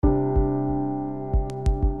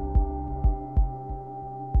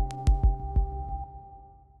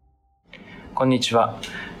こんにちは。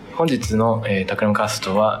本日の、タクラムカス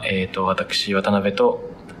トは、私渡辺と、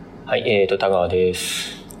はい、田川で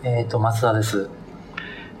す。松田です。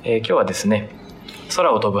今日はですね、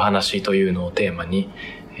空を飛ぶ話というのをテーマに、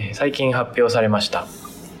最近発表されました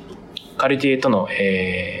カルティエとの、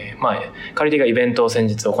カルティエがイベントを先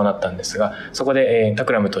日行ったんですが、そこで、タ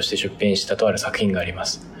クラムとして出品したとある作品がありま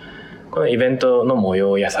す。このイベントの模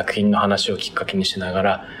様や作品の話をきっかけにしなが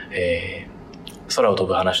ら、空を飛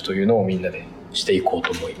ぶ話というのをみんなでしていこう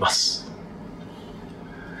と思います。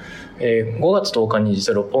5月10日に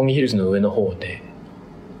実は六本木ヒルズの上の方で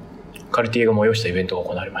カルティエが催したイベントが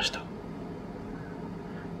行われました。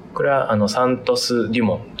これはサントス・デュ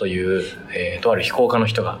モンという、とある飛行家の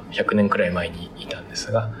人が100年くらい前にいたんで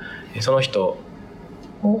すが、その人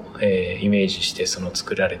を、イメージして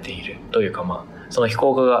作られているというか、その飛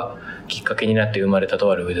行家がきっかけになって生まれた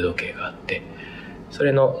とある腕時計があって、そ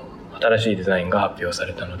れの新しいデザインが発表さ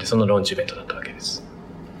れたので、そのローンチイベントだったわけです。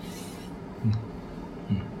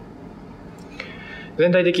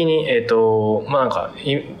全体的に、大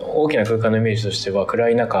きな空間のイメージとしては、暗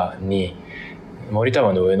い中に森タ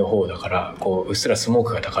ワーの上の方だから、うっすらスモー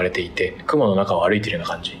クが焚かれていて、雲の中を歩いているよう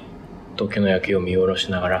な感じ。東京の夜景を見下ろし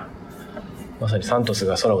ながら、まさにサントス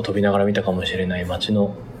が空を飛びながら見たかもしれない街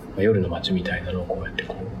の、夜の街みたいなのをこうやって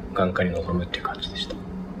眼下に望むっていう感じでした。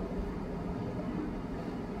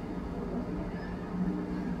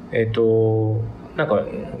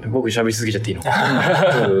僕喋りすぎちゃっていいのか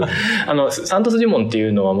サントス・デュモンってい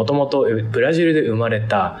うのはもともとブラジルで生まれ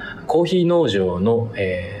たコーヒー農場の、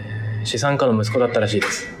資産家の息子だったらしいで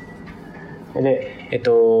す。で、コ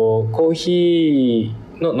ーヒ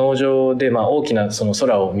ーの農場で、大きなその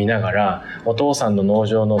空を見ながら、お父さんの農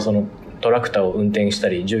場のそのトラクターを運転した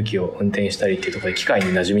り重機を運転したりっていうところで機械に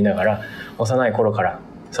馴染みながら、幼い頃から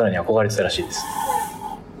空に憧れてたらしいです。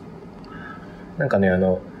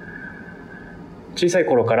小さい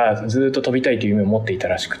頃からずっと飛びたいという夢を持っていた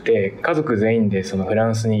らしくて、家族全員でそのフラ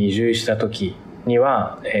ンスに移住した時に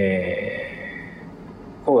は、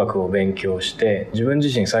工学を勉強して自分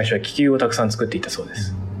自身最初は気球をたくさん作っていたそうで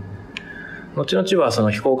す。後々はそ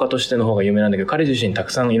の飛行家としての方が有名なんだけど、彼自身た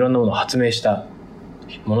くさんいろんなものを発明した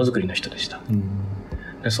ものづくりの人でした。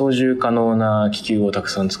操縦可能な気球をたく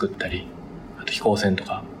さん作ったり、あと飛行船と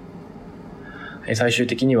か、最終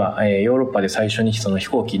的にはヨーロッパで最初にその飛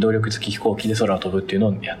行機、動力付き飛行機で空を飛ぶっていうの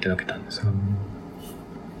をやってのけたんですよ。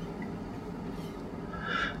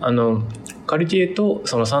カルティエと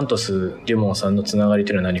そのサントス・デュモンさんのつながり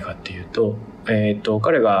というのは何かっていうと、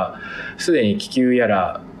彼がすでに気球や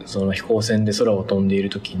らその飛行船で空を飛んでいる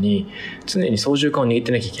時に常に操縦桿を握っ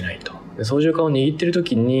てなきゃいけないと。で、操縦桿を握っている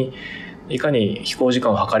時にいかに飛行時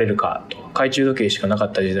間を測れるかと。懐中時計しかなか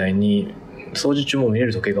った時代に操縦中も見れ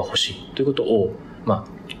る時計が欲しいということを、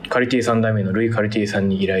カルティエ3代目のルイ・カルティエさん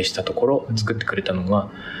に依頼したところ作ってくれたのが、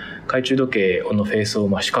懐中時計のフェースを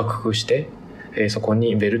四角くして、そこ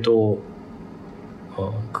にベルトを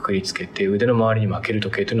くくりつけて腕の周りに巻ける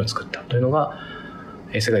時計というのを作ったというのが、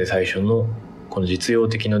世界で最初のこの実用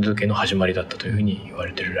的な時計の始まりだったというふうに言わ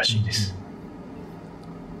れているらしいです。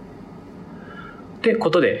ってこ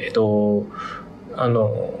とで、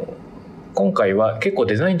今回は結構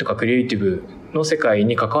デザインとかクリエイティブの世界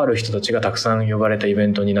に関わる人たちがたくさん呼ばれたイベ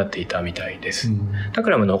ントになっていたみたいです。タ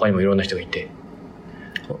クラムの他にもいろんな人がいて、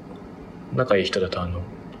仲いい人だと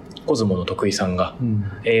コズモの徳井さんが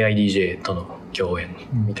AIDJ との共演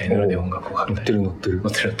みたいなので音楽をかけたり、乗ってる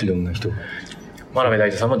いろんな人が、真鍋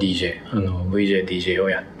大斗さんも VJ、DJ を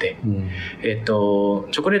やって、チ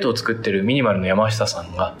ョコレートを作ってるミニマルの山下さ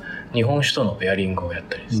んが日本酒とのペアリングをやっ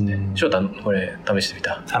たりですね。翔太、これ試してみ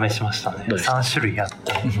た？試しましたね。3種類やっ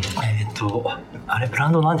てあれブラ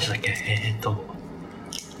ンド何でしたっけ？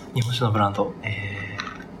日本酒のブランド、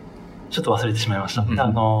ちょっと忘れてしまいました。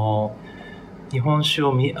日本酒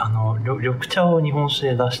を緑茶を日本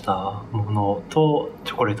酒で出したものと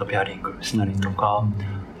チョコレートペアリングしたりとか、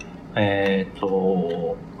な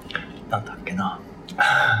んだっけな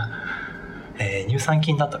乳酸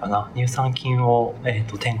菌だったかな、乳酸菌を、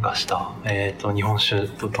添加した、日本酒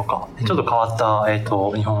とか、ちょっと変わった、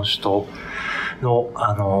日本酒との、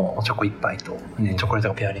チョコ1杯と、チョコレート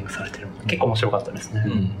がペアリングされてるので結構面白かったですね。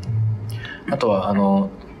あとは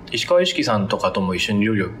石川由紀さんとかとも一緒に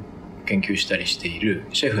料理を研究したりしている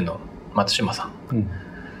シェフの松島さ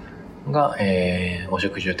んが、お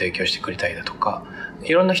食事を提供してくれたりだとか、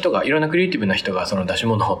いろんなクリエイティブな人がその出し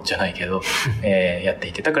物じゃないけど、やって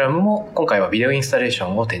いて、タクラムも今回はビデオインスタレーショ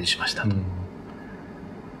ンを展示しましたと。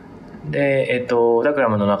で、タクラ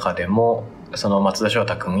ムの中でもその松田翔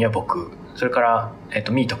太君や僕、それから、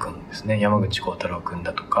ミート君ですね、山口幸太郎君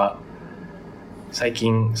だとか、最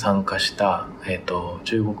近参加した、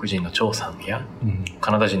中国人の張さんや、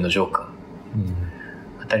カナダ人のジョー君、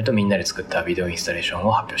あたりとみんなで作ったビデオインスタレーション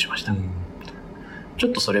を発表しました。ちょ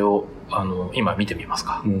っとそれを今見てみます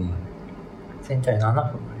か。全体7分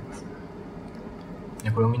あります。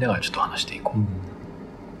でこれを見ながらちょっと話していこう。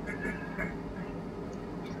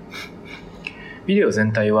ビデオ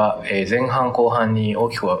全体は前半後半に大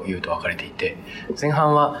きく言うと分かれていて、前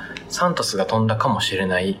半はサントスが飛んだかもしれ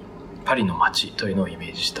ないパリの街というのをイメ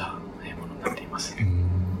ージしたものになっています。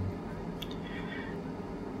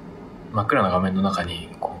真っ暗な画面の中に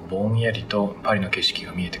ぼんやりとパリの景色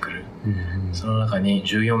が見えてくる。その中に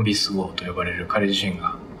14ビス号と呼ばれる彼自身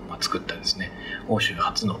が作ったですね、欧州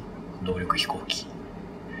初の動力飛行機。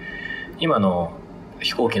今の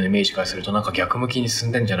飛行機のイメージからするとなんか逆向きに進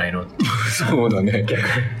んでんじゃないのそうだね。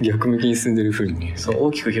逆向きに進んでる風に見える、ね。そう、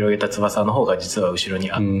大きく広げた翼の方が実は後ろ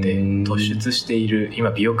にあって、突出している、今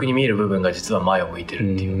尾翼に見える部分が実は前を向いて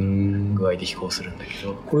るっていう具合で飛行するんだけ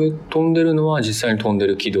ど、これ飛んでるのは実際に飛んで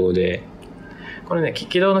る軌道で、これね、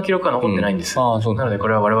軌道の記録は残ってないんです。なのでこ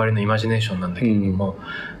れは我々のイマジネーションなんだけれども、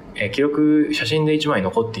記録写真で1枚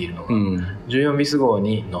残っているのが、14ビス号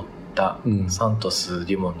に乗ったサントス・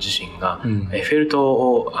デュモン自身が、エッフェル塔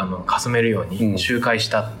をかすめるように周回し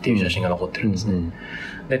たっていう写真が残ってるんですね。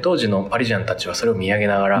で当時のパリジャンたちはそれを見上げ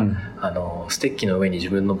ながら、ステッキの上に自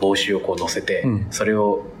分の帽子を乗せて、それ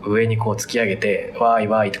を上に突き上げてわーい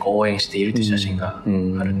わーいって応援しているという写真がある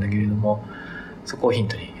んだけれども、そこをヒン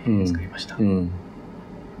トに作りました。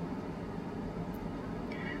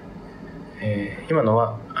今の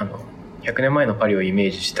は100年前のパリをイメ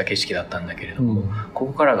ージした景色だったんだけれども、こ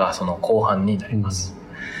こからがその後半になります。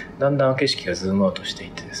だんだん景色がズームアウトしてい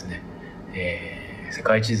ってですね、世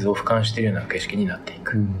界地図を俯瞰しているような景色になってい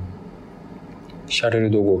く。シャル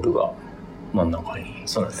ル・ド・ゴールが真ん中に。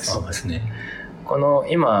そうなんです。そうですね。この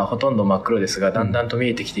今ほとんど真っ黒ですが、だんだんと見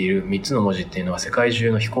えてきている3つの文字っていうのは世界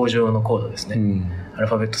中の飛行場のコードですね。アル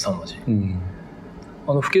ファベット3文字。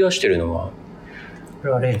吹き出してるのは、こ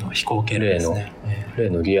れは例の飛行経路ですね。例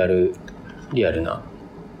のリアルな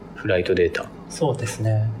フライトデータ。そうです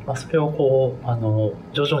ね。それを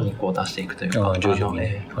徐々に出していくというか、徐々に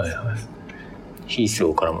ね。ヒース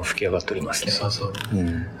ローからも吹き上がっておりますね。そうそう。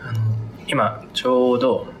今ちょう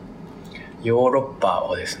どヨーロッパ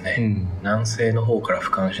をですね、南西の方から俯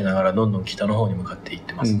瞰しながらどんどん北の方に向かっていっ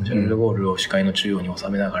てます。シャルル・ド・ゴールを視界の中央に収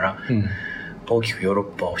めながら、大きくヨーロッ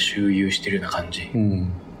パを周遊しているような感じ。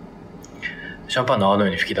シャンパンの泡の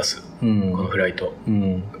ように吹き出す、このフライト。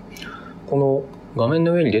この画面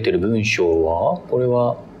の上に出てる文章は、これ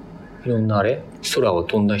はいろんな空を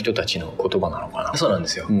飛んだ人たちの言葉なのかな。そうなんで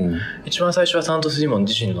すよ。一番最初はサントス・デュモン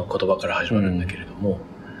自身の言葉から始まるんだけれども、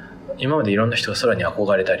今までいろんな人が空に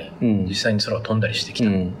憧れたり、実際に空を飛んだりしてきた、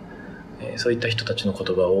そういった人たちの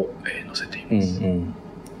言葉を載せています。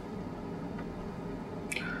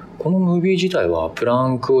このムービー自体はプラ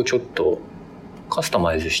ンクをちょっとカスタ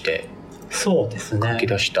マイズしてそうですね、書き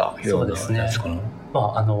出したようなやつかな。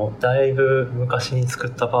だいぶ昔に作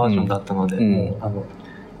ったバージョンだったので、も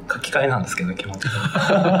う書き換えなんですけど、基本的に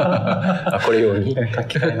これ用に書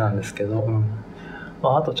き換えなんですけど、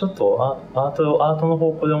あとちょっとアートの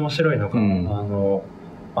方向で面白いのが、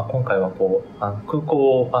今回は空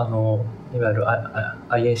港をいわゆる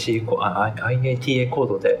IATA コー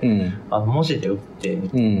ドで、文字で打ってみ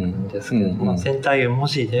てるんですけど、全体文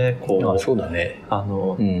字でそうだね、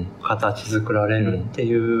形作られるって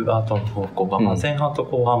いうアートの方向が、前半と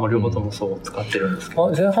後半も両方ともそう使ってるんですけ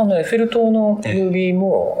ど、前半のエッフェル塔のムービー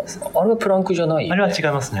も、あれはプランクじゃない、あれは違い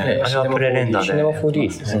ますね。あれはプレレンダーで。シネマ 4D で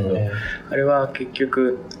すね。あれは結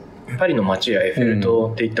局パリの街やエッフェル塔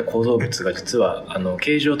っていった構造物が実は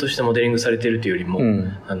形状としてモデリングされているというよりも、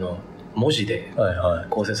文字で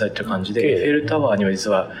構成されている感じで、エッフェルタワーには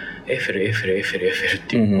実はエッフェルエッフェルエッフェルエッフェルっ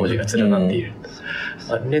ていう文字が連なっている。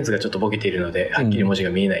レンズがちょっとボケているのではっきり文字が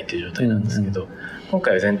見えないという状態なんですけど、今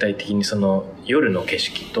回は全体的にその夜の景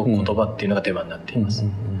色と言葉っていうのがテーマになっています。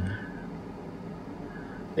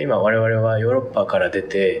で今我々はヨーロッパから出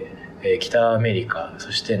て、北アメリカ、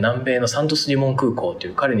そして南米のサントス・デュモン空港とい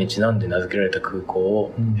う彼にちなんで名付けられた空港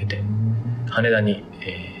を経て、羽田に、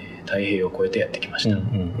太平洋を越えてやってきました。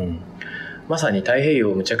まさに太平洋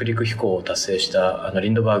無着陸飛行を達成したリ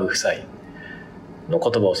ンドバーグ夫妻の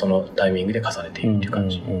言葉をそのタイミングで重ねているという感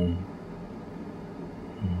じ。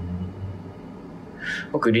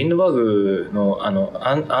僕リンドバーグの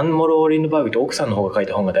アンモロ・リンドバーグと奥さんの方が書い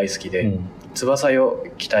た本が大好きで、翼よ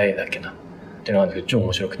北へだっけなっていうのがあるんですけど超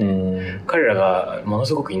面白くて、彼らがもの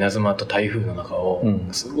すごく稲妻と台風の中を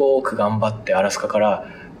すごく頑張ってアラスカから、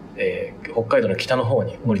北海道の北の方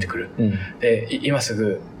に降りてくる、で今す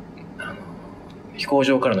ぐ飛行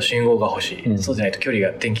場からの信号が欲しい、うん、そうでないと距離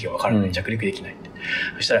が天気が分からない、着陸できないって。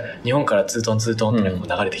そしたら日本からツートンツートンってなん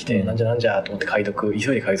か流れてきて、なんじゃなんじゃと思って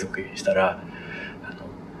急いで海賊したら、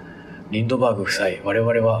リンドバーグ夫妻、我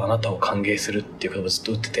々はあなたを歓迎するっていう言葉をずっ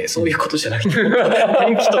と打ってて、そういうことじゃなくて、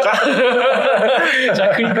天気とか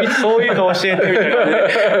着陸そういうの教えてみたいなね、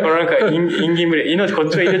このなんかインギンブレ、こっ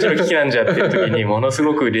ちは命の危機なんじゃっていう時にものす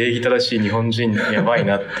ごく礼儀正しい日本人やばい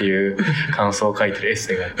なっていう感想を書いてるエッ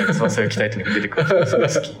セイがあって、そういう期待というのが出てくるんですごい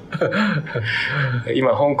好き。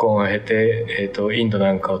今香港を経て、インド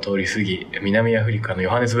なんかを通り過ぎ、南アフリカのヨ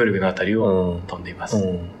ハネスブルグのあたりを飛んでいます。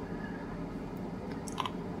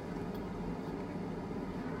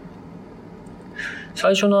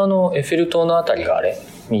最初のエッフェル塔のあたりがあれ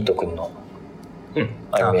ミート君の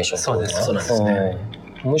アニメーション、そうですそうなんですね。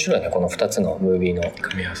面白いね、この2つのムービーの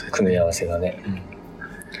組み合わせがね、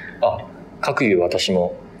各有私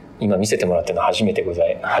も今見せてもらってるのは初めて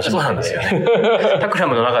そうなんですよね。タクラ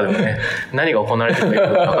ムの中でもね、何が行われてるかよ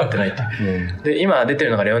く分かってないって、で今出てる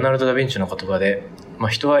のがレオナルド・ダ・ヴィンチの言葉で、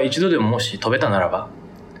人は一度でももし飛べたならば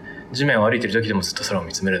地面を歩いてる時でもずっと空を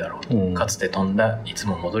見つめるだろう、かつて飛んだいつ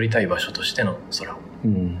も戻りたい場所としての空を、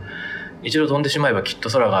一度飛んでしまえばきっと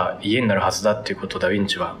空が家になるはずだっていうことをダ・ヴィン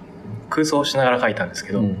チは空想しながら書いたんです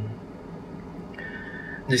けど、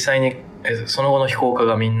実際にその後の飛行家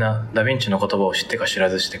がみんなダ・ヴィンチの言葉を知ってか知ら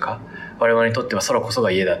ずしてか、我々にとっては空こそが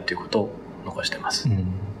家だっていうことを残してます。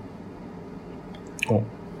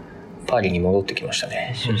パリに戻ってきました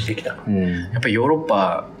ね。してきた。やっぱりヨーロッ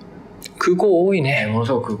パ空港多いね。もの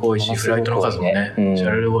すごく空港多いし、フライトの数もね、シャ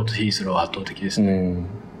ルル・ド・ゴールとヒースローは圧倒的ですね。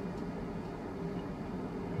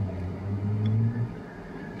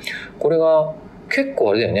これが結構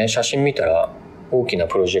あれだよね、写真見たら大きな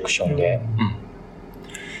プロジェクションで、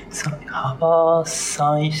幅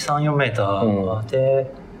3.4メーター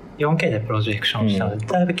で 4K でプロジェクションしたので、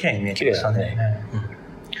だいぶ綺麗に見えてましたね。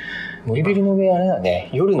森ビルの上あれだね、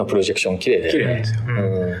夜のプロジェクション綺麗だよね。綺麗なんです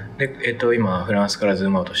よ。で、今フランスからズー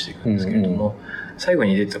ムアウトしていくんですけれども、最後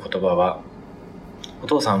に出てた言葉は、お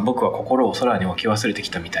父さん僕は心を空に置き忘れてき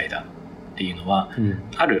たみたいだっていうのは、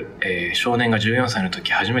ある、少年が14歳の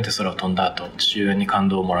時初めて空を飛んだ後、父親に感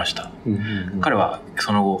動を漏らした、彼は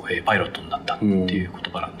その後、パイロットになったっていう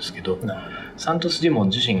言葉なんですけど、サントス・デュモン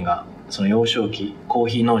自身がその幼少期コー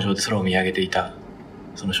ヒー農場で空を見上げていた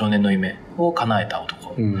その少年の夢を叶えた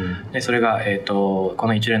男、でそれが、こ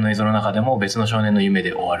の一連の映像の中でも別の少年の夢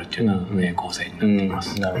で終わるっていうような、構成になっていま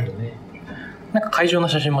す。なるほどね。なんか会場の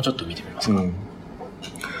写真もちょっと見てみますか。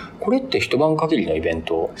これって一晩限りのイベン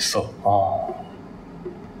ト。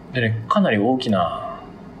でね、かなり大きな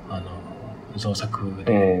造作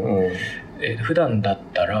で、普段だっ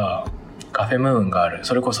たらカフェムーンがある、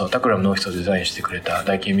それこそタクラムのオフィスをデザインしてくれた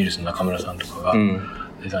ダイキンミルスの中村さんとかが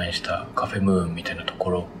デザインしたカフェムーンみたいなと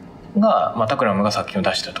ころが、タクラムが作品を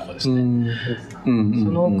出したところですね。そ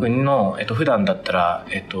の奥の、普段だったら、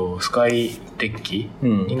スカイデッキ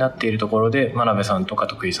になっているところで、真鍋さんとか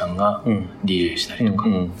徳井さんが DJ したりとか、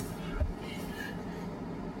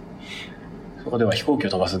そこでは飛行機を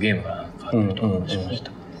飛ばすゲームがあったりとかしまし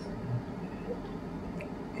た。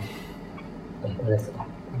これですか。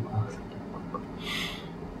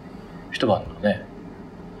一晩のね、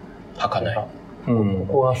儚い。こ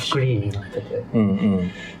こがスクリーンになってて、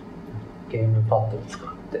ゲームパッドを使っ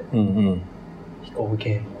て飛行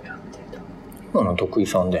ゲームをやっていた。今の徳井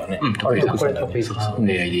さんだよね。徳井さんだよね。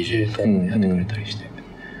AIDJ やってくれたりして、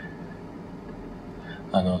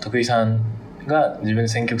徳井さんが自分で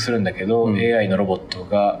選曲するんだけど、AI のロボット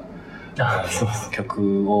が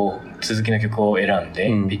続きの曲を選んで、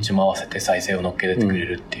ピッチも合わせて再生を乗っけてくれ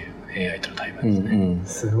るっていう AI との対話ですね。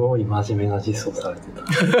すごい真面目な実装されてた。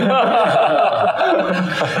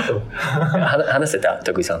話せた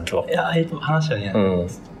徳井さんと。いや、話はね。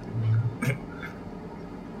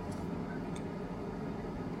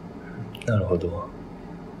なるほど。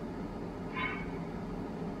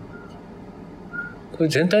これ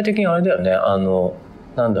全体的にあれだよね、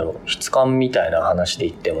なんだろう、質感みたいな話で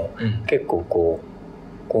言っても、結構こう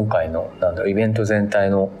今回のイベント全体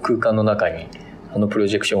の空間の中にプロ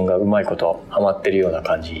ジェクションがうまいことはまってるような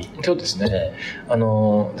感じ。そうですね。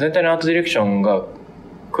全体のアートディレクションが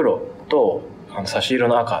黒と差し色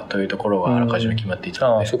の赤というところがあらかじめ決まっていた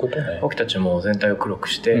ので、僕たちも全体を黒く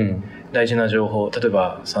して、大事な情報、例え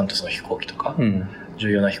ばサントスの飛行機とか、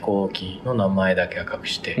重要な飛行機の名前だけ赤く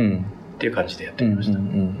して、っていう感じでやってみました。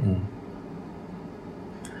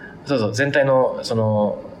そうそう、全体のそ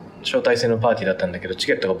の招待制のパーティーだったんだけど、チ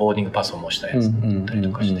ケットがボーディングパスを模したやつだったり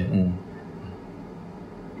とかして、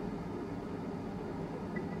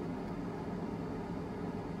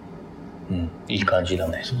いい感じだ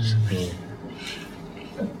ね。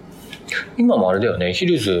今もあれだよね、ヒ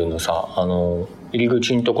ルズのさ入り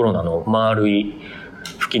口のところの丸い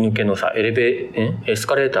吹き抜けのさエス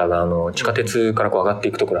カレーターが地下鉄からこう上がって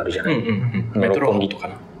いくところあるじゃない、メトロノートか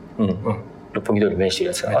な、六本木通り面してる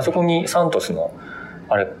やつがあそこにサントスの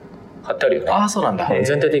あれ貼ってあるよね。ああそうなんだ。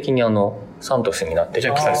全体的にサントスになって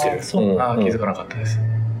着されてる。気づかなかったです。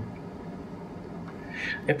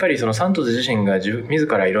やっぱりそのサントス自身が自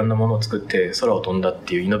らいろんなものを作って空を飛んだっ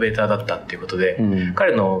ていうイノベーターだったっていうことで、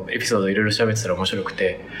彼のエピソードをいろいろ喋ってたら面白く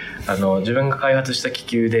て、自分が開発した気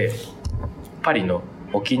球でパリの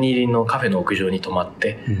お気に入りのカフェの屋上に泊まっ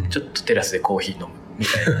て、ちょっとテラスでコーヒー飲むみ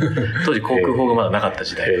たいな当時航空法がまだなかった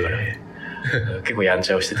時代だから結構やん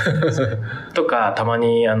ちゃをしてたんですとか、たま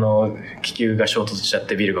に気球が衝突しちゃっ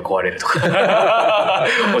てビルが壊れるとか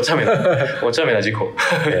お茶目な事故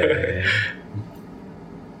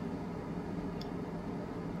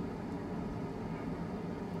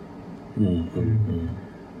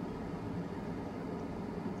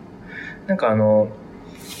なんか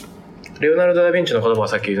レオナルド・ダ・ヴィンチの言葉が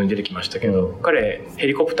さっきに出てきましたけど、彼ヘ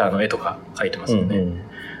リコプターの絵とか描いてますよね、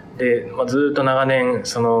で、ずっと長年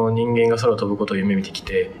その人間が空を飛ぶことを夢見てき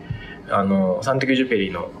て、サンティグ・ジュペ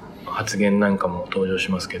リの発言なんかも登場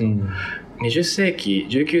しますけど、20世紀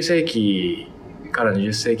19世紀から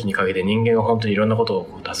20世紀にかけて人間が本当にいろんなこと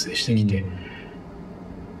を達成してきて、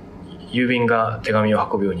郵便が手紙を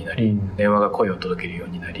運ぶようになり、電話が声を届けるよう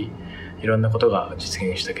になり、いろんなことが実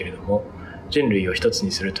現したけれども、人類を一つ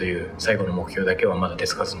にするという最後の目標だけはまだ手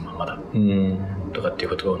つかずのままだ、とかっていう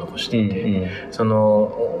言葉を残していて、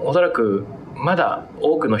おそらくまだ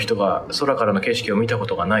多くの人が空からの景色を見たこ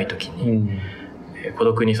とがない時に、孤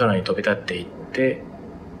独に空に飛び立っていって、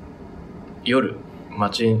夜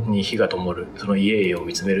街に火が灯るその家々を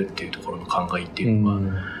見つめるっていうところの考えっていうのは、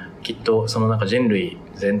きっとそのなんか人類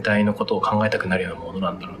全体のことを考えたくなるようなもの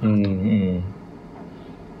なんだろうなと。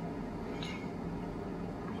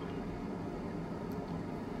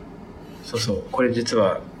そうこれ実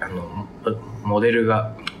はモデル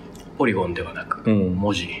がポリゴンではなく、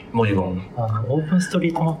文字ゴン、オープンスト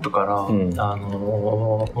リートマップから、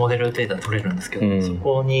モデルデータ取れるんですけど、そ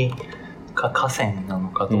こに河川なの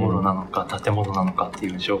か道路なのか建物なのかって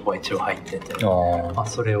いう情報が一応入ってて、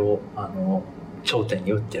それを頂点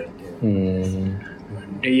に打ってるっていう、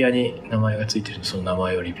レイヤーに名前がついてる、その名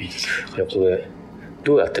前をリピートする。これ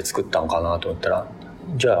どうやって作ったんかなと思ったら、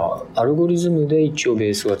じゃあアルゴリズムで一応ベ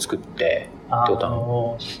ースは作って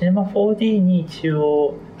シネマ 4D に一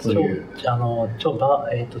応頂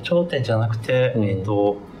点じゃなくて、エ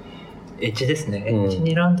ッジですね、エッジ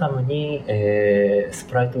にランダムに、ス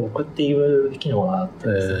プライトを置くっていう機能があっ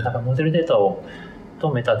てですね、だからモデルデータ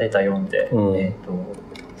とメタデータ読んで、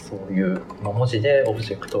そういう文字でオブ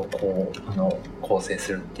ジェクトを構成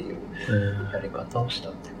するっていうやり方をした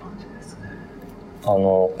って感じですね。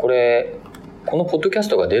このポッドキャス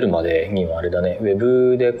トが出るまでにはあれだね、ウェ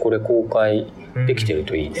ブでこれ公開できてる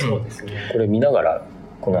といいね。そうですね。これ見ながら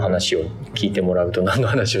この話を聞いてもらうと何の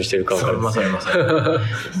話をしてるか分かる。も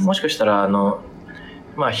しかしたら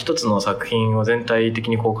一つの作品を全体的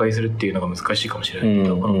に公開するっていうのが難しいかもしれないけ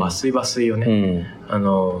ど、この抜粋をね、載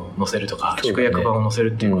せるとか縮約版を載せ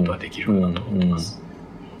るっていうことはできるかなと思ってます。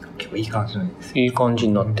結構いい感じなんです。いい感じ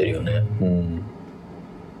になってるよね。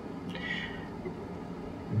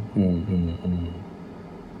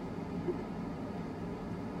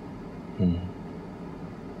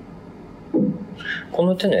こ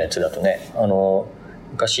の手のやつだとね、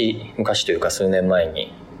昔というか数年前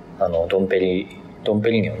にドンペリニ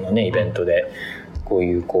ョンのねイベントでこう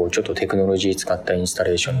いうちょっとテクノロジー使ったインスタ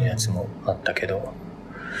レーションのやつもあったけど、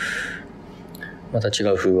また違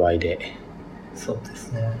う風合いで。そうで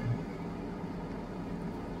すね。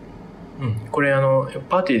これ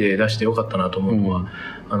パーティーで出してよかったなと思うのは、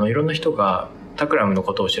いろんな人がタクラムの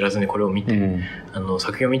ことを知らずにこれを見て、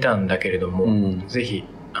作品を見たんだけれども、ぜひ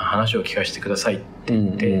話を聞かせてくださいって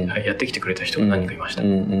言って、やってきてくれた人が何人かいました。そ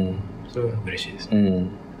れは嬉しいですね。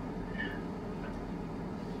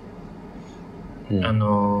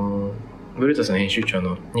ブルータスの編集長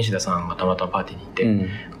の西田さんがたまたまパーティーにいて、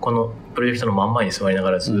このプロジェクトの真ん前に座りな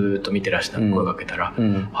がらずっと見てらした声をかけたら、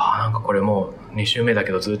なんかこれもう2週目だ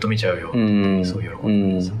けどずっと見ちゃうよってそう喜ん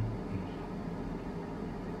でます。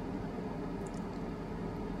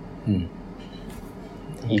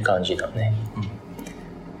いい感じだね。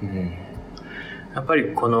やっぱ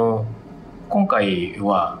り今回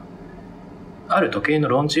はある時計の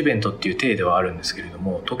ローンチイベントっていう体ではあるんですけれど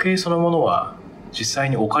も、時計そのものは実際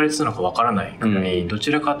に置かれてたのかわからないくらい、ど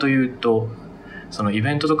ちらかというとそのイ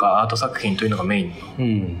ベントとかアート作品というのがメイ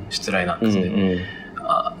ンのしつらいなんですね。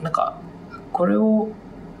なんかこれを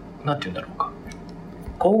なんて言うんだろうか、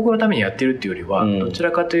告のためにやってるっていうよりは、どち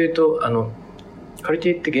らかというとカル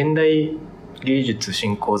ティエって現代芸術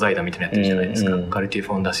振興財団みたいなのやってるじゃないですか、カルティエ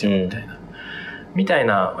フォンダシオンみたい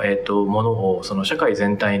な、ものをその社会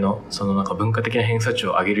全体のそのなんか文化的な偏差値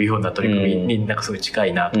を上げるような取り組みになんかすごい近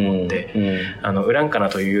いなと思って、ウランカナ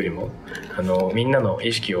というよりもみんなの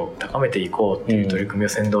意識を高めていこうっていう取り組みを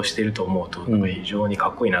先導していると思うと、なんか非常にか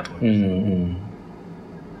っこいいなと思いまし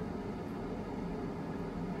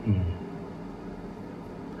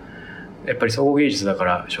た。やっぱり総合芸術だか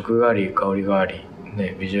ら食があり香りがあり、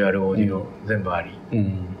ね、ビジュアルオーディオ全部あり、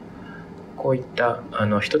こういった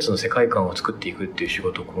一つの世界観を作っていくっていう仕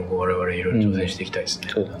事を今後我々いろいろ挑戦していきたいですね。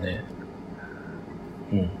そうだね。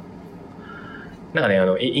なんかね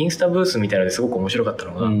インスタブースみたいなのですごく面白かった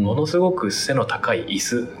のが、ものすごく背の高い椅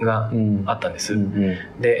子があったんです。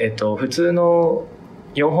で、普通の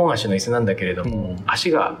4本足の椅子なんだけれども、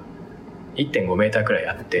足が 1.5 メーターくらい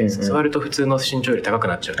あって、座ると普通の身長より高く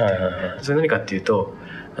なっちゃうっていう、それ何かっていうと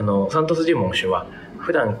サントス・デュモン氏は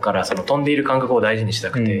普段からその飛んでいる感覚を大事にした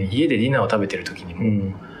くて、家でディナーを食べてる時に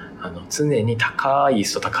も、常に高い椅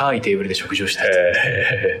子と高いテーブルで食事をしたい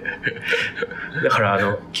だか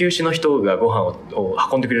ら休止の人がご飯を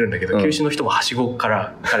運んでくれるんだけど、休止の人もはしごか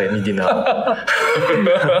ら彼にディナ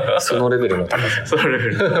ーそのレベルの高さそのレベ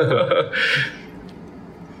ル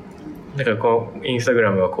だからこのインスタグ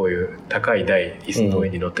ラムはこういう高い台椅子の上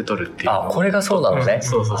に乗って撮るっていう、これがそうなのね。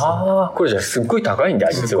そうこれじゃすっごい高いんだ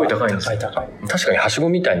実は。すごい高いんです。確かにはしご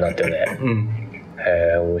みたいになってるね。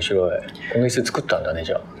へえ、面白い。この椅子作ったんだね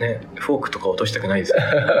じゃあ。ね、フォークとか落としたくないですね。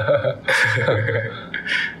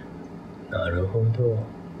なるほど。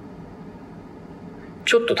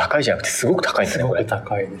ちょっと高いじゃなくてすごく高いんだねこれ。すごく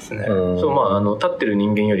高いですね。そう立ってる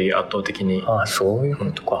人間より圧倒的にそういうこ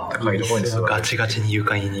とか。高いところにガチガチに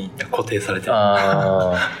床に固定されてる。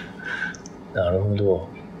なるほど。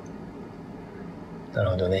なる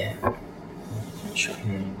ほどね。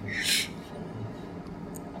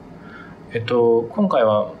今回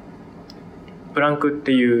はプランクっ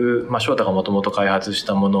ていう翔太がもともと開発し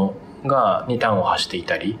たものに端を発してい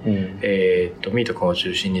たり、ミート君を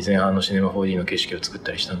中心に前半のシネマ 4D の景色を作っ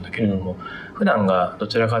たりしたんだけれども、普段がど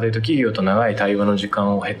ちらかというと企業と長い対話の時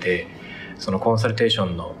間を経てそのコンサルテーショ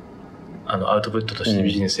ンのアウトプットとして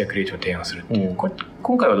ビジネスやクリエイティブを提案するっていう、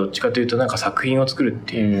今回はどっちかというとなんか作品を作るっ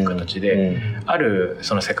ていう形で、ある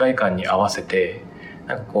その世界観に合わせて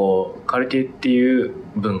なんかこうカルティエっていう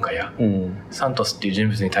文化や、サントスっていう人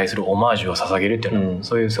物に対するオマージュを捧げるっていうのは、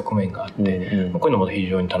そういう側面があって、こういうのも非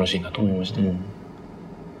常に楽しいなと思いました。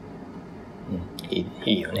い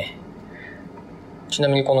いよね。ちな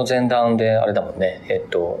みにこの前段であれだもんね、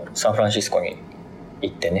サンフランシスコに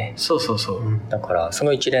行ってね。そう、だからそ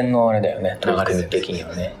の一連のあれだよね、流れ的に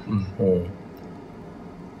はね。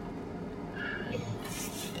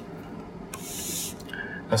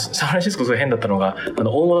サンフランシスコすごい変だったのが大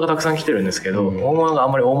物がたくさん来てるんですけど、大物があ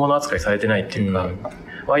んまり大物扱いされてないっていうか、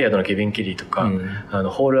ワイヤードのケビン・ケリーとか、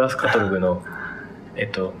ホール・アスカトルグの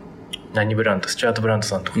ナニ・ブラント、スチュアート・ブラント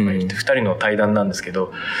さんとかがいて、2人の対談なんですけ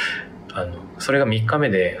ど、それが3日目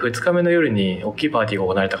で2日目の夜に大きいパーティーが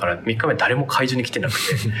行われたから3日目誰も会場に来てなくて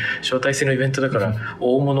招待制のイベントだから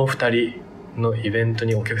大物2人のイベント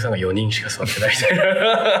にお客さんが4人しか座ってないみたいな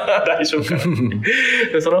大丈夫かな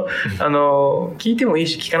聞いてもいい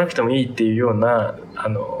し聞かなくてもいいっていうような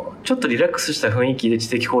ちょっとリラックスした雰囲気で知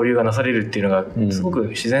的交流がなされるっていうのがすごく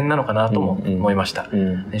自然なのかなとも思いました。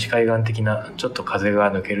西海岸的なちょっと風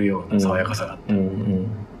が抜けるような爽やかさがあった。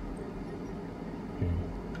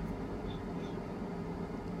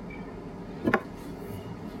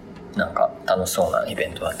なんか楽しそうなイベ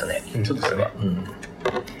ントだったね。ちょっとそれは、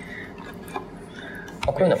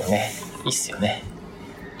こういうのもねいいっすよね。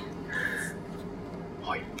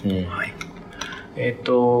はい、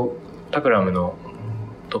タクラムの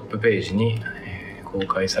トップページに、公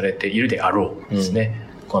開されているであろうですね、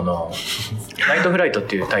この「ナイトフライト」っ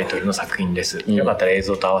ていうタイトルの作品です。よかったら映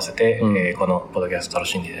像と合わせて、このポッドキャスト楽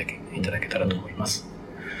しんでいただけたらと思います。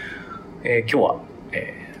今日は、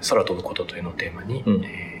空飛ぶことというのをテーマに、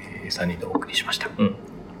3人でお送りしました。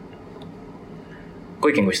ご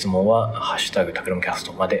意見ご質問はハッシュタグタクラムキャス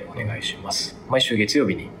トまでお願いします。毎週月曜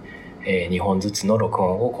日に、2本ずつの録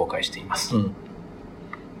音を公開しています。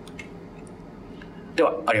で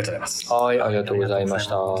はありがとうございます。はい、ありがとうございまし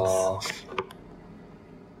た。